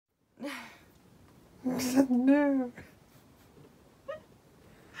No.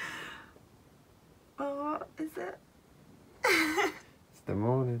 Oh, is it? It's the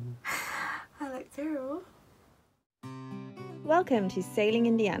morning. I look terrible. Welcome to Sailing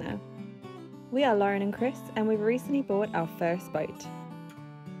Indiana. We are Lauren and Chris, and we've recently bought our first boat.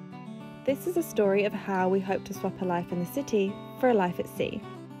 This is a story of how we hope to swap a life in the city for a life at sea.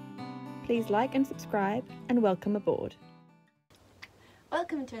 Please like and subscribe, and welcome aboard.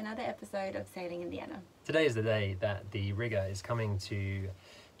 Welcome to another episode of Sailing Indiana. Today is the day that the rigger is coming to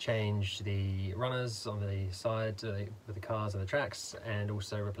change the runners on the side with the cars and the tracks, and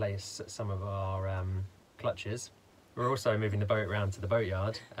also replace some of our clutches. We're also moving the boat around to the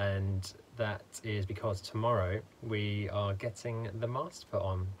boatyard, and that is because tomorrow we are getting the mast put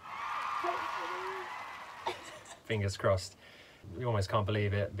on. Fingers crossed. We almost can't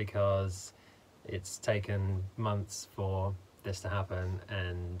believe it because it's taken months for this to happen,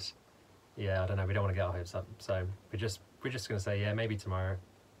 and yeah, I don't know, we don't want to get our hopes up, so we're just going to say, yeah, maybe tomorrow.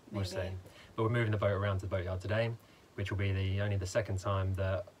 We'll see. But we're moving the boat around to the boatyard today, which will be only the second time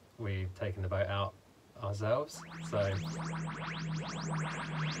that we've taken the boat out ourselves. So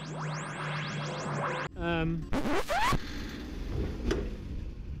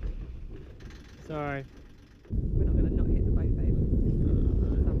sorry. We're not going to not hit the boat, babe.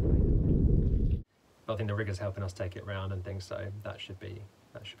 At some point. but I think the rigger's helping us take it round and things, so that should be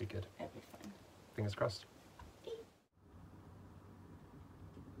good. It'll be fun. Fingers crossed.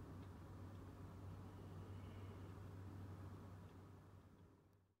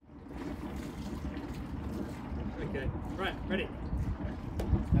 Okay, right, ready.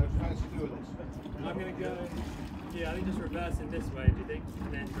 Now, fancy doing this? I'm going to go, yeah, I think just reverse in this way, do you think?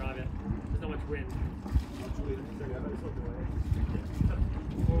 And then drive it. There's not much wind.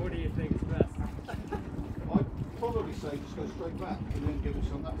 Well, what do you think is best? I'd probably say just go straight back and then give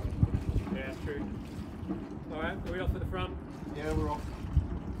us on that way. Yeah, true. Alright, are we off at the front? Yeah, we're off.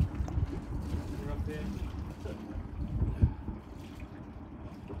 We're up here.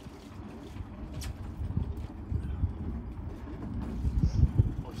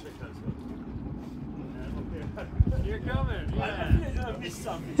 You're coming, yeah. I missed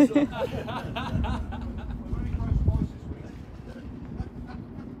something. We're really close twice this week.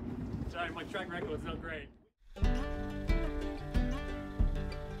 Sorry, my track record's not great.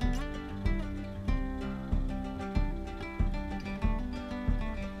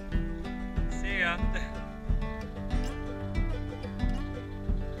 See ya.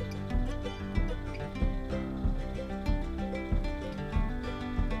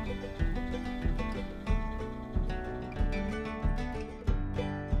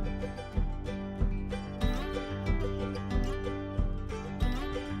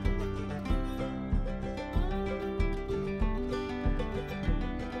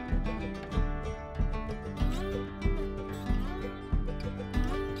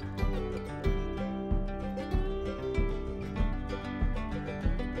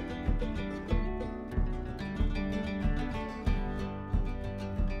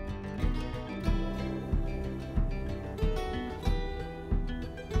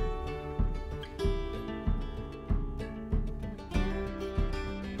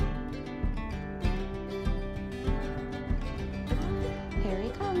 Here he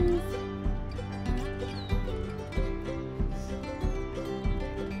comes.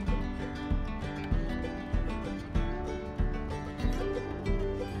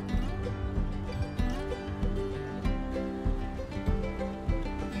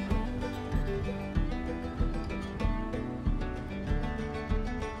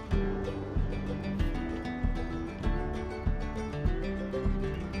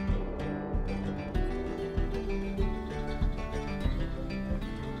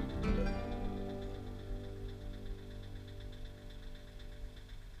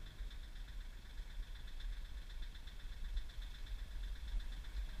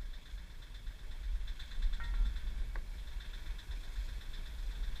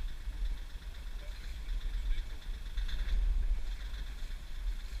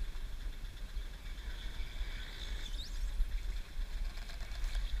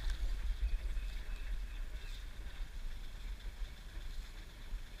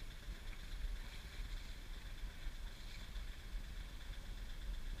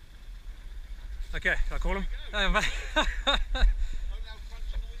 Okay, can I call him?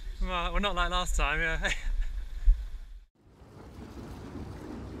 Well, not like last time, yeah.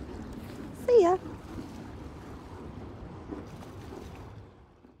 See ya.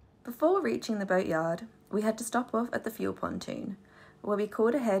 Before reaching the boatyard, we had to stop off at the fuel pontoon, where we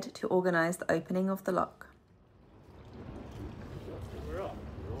called ahead to organise the opening of the lock. We're off.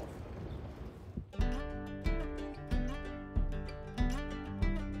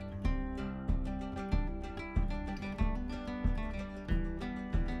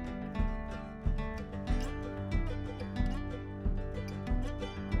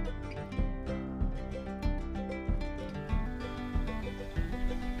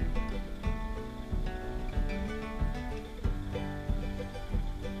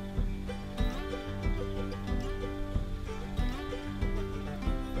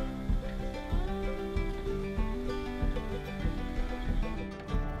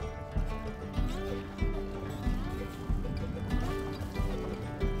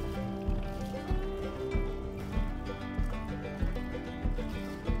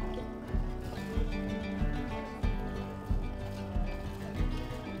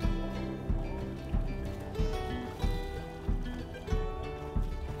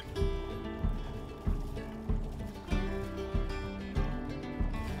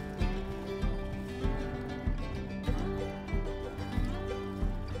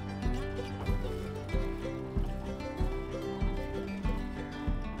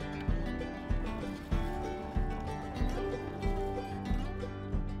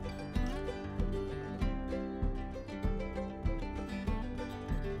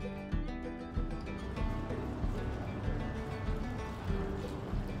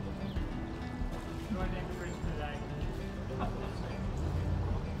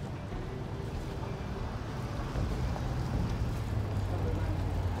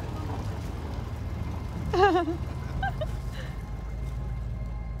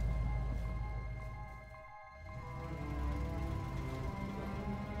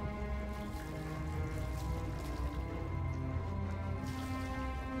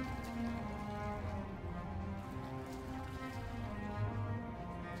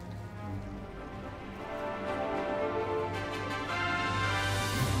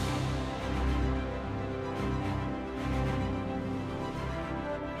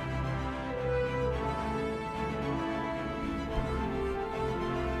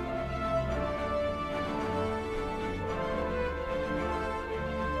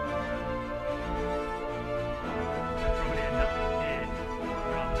 Probably end up here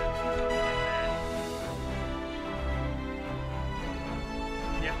rather than in there.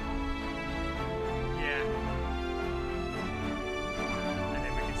 Yeah. Yeah. And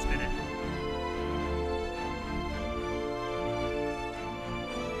then we can spin it.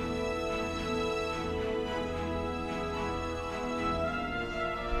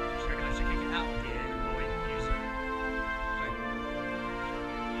 So we're going to have to kick it out here or we use it.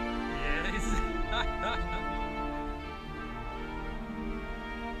 Yes.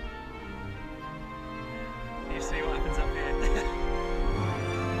 You see what happens up here.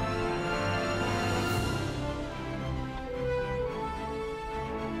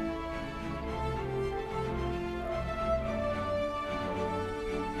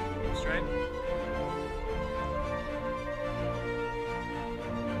 Straight.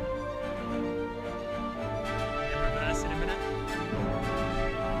 And reverse in a minute.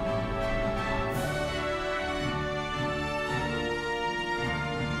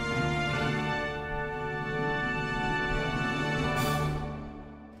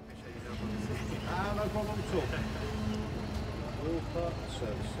 No problem at all. All part of the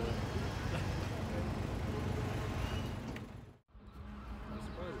service, sir.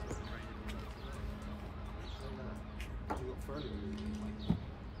 You got further.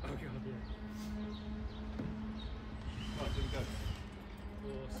 Oh god, yeah. Right, here we go.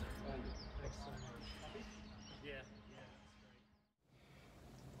 Awesome. Thanks so much. Yeah, yeah, that's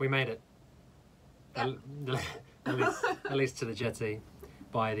great. We made it. At least to the jetty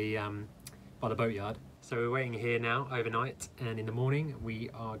by the boatyard. So we're waiting here now overnight, and in the morning we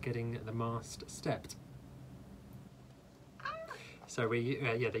are getting the mast stepped. So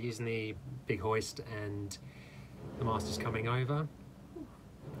yeah, they're using the big hoist, and the mast is coming over.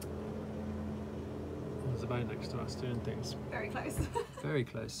 There's a boat next to us doing things. Very close. Very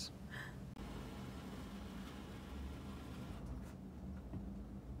close.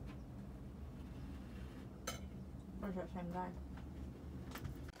 Where's that same guy?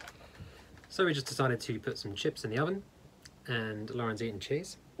 So we just decided to put some chips in the oven, and Lauren's eating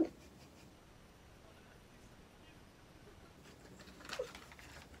cheese.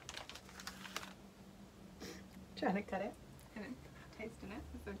 Trying to cut it and tasting it at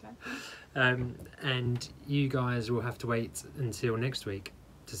the same time. And you guys will have to wait until next week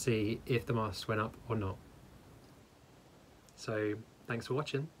to see if the mast went up or not. So thanks for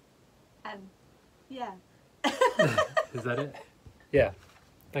watching. Yeah. Is that it? Yeah.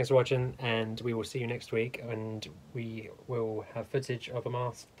 Thanks for watching, and we will see you next week, and we will have footage of a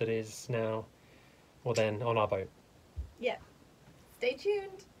mast that is now, or then, on our boat. Yeah. Stay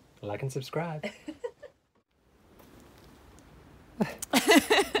tuned. Like and subscribe.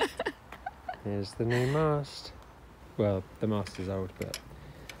 Here's the new mast. Well, the mast is old, but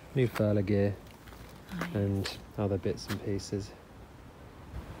new furler gear and other bits and pieces.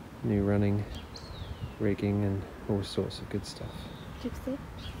 New running, rigging, and all sorts of good stuff. Gypsy?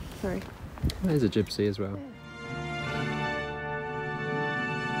 Sorry. There's a gypsy as well.